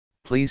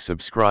Please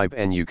subscribe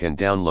and you can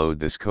download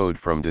this code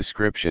from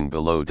description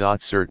below.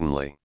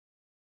 Certainly.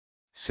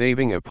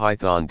 Saving a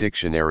Python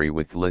dictionary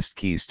with list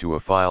keys to a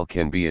file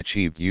can be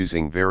achieved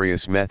using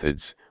various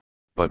methods,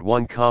 but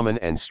one common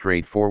and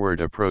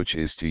straightforward approach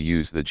is to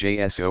use the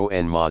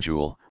JSON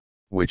module,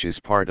 which is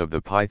part of the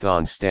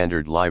Python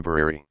standard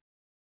library.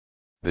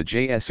 The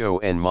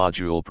JSON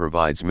module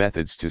provides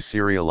methods to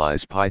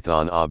serialize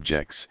Python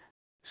objects,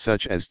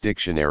 such as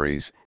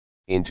dictionaries,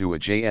 into a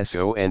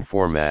JSON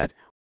format,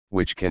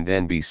 which can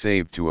then be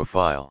saved to a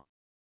file.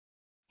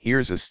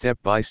 Here's a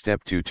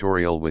step-by-step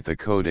tutorial with a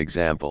code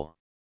example.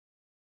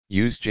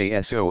 Use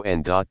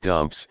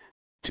json.dumps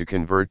to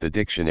convert the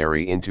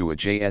dictionary into a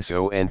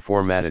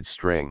JSON-formatted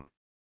string.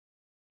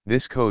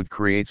 This code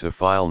creates a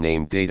file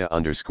named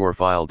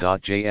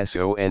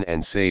data_file.json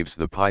and saves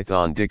the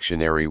Python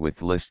dictionary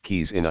with list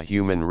keys in a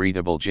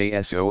human-readable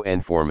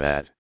JSON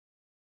format.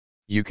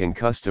 You can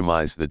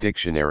customize the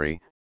dictionary,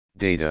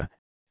 data,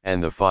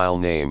 and the file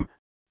name,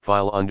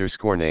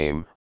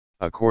 file_name,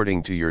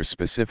 according to your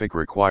specific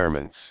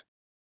requirements.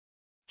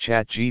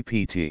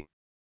 ChatGPT.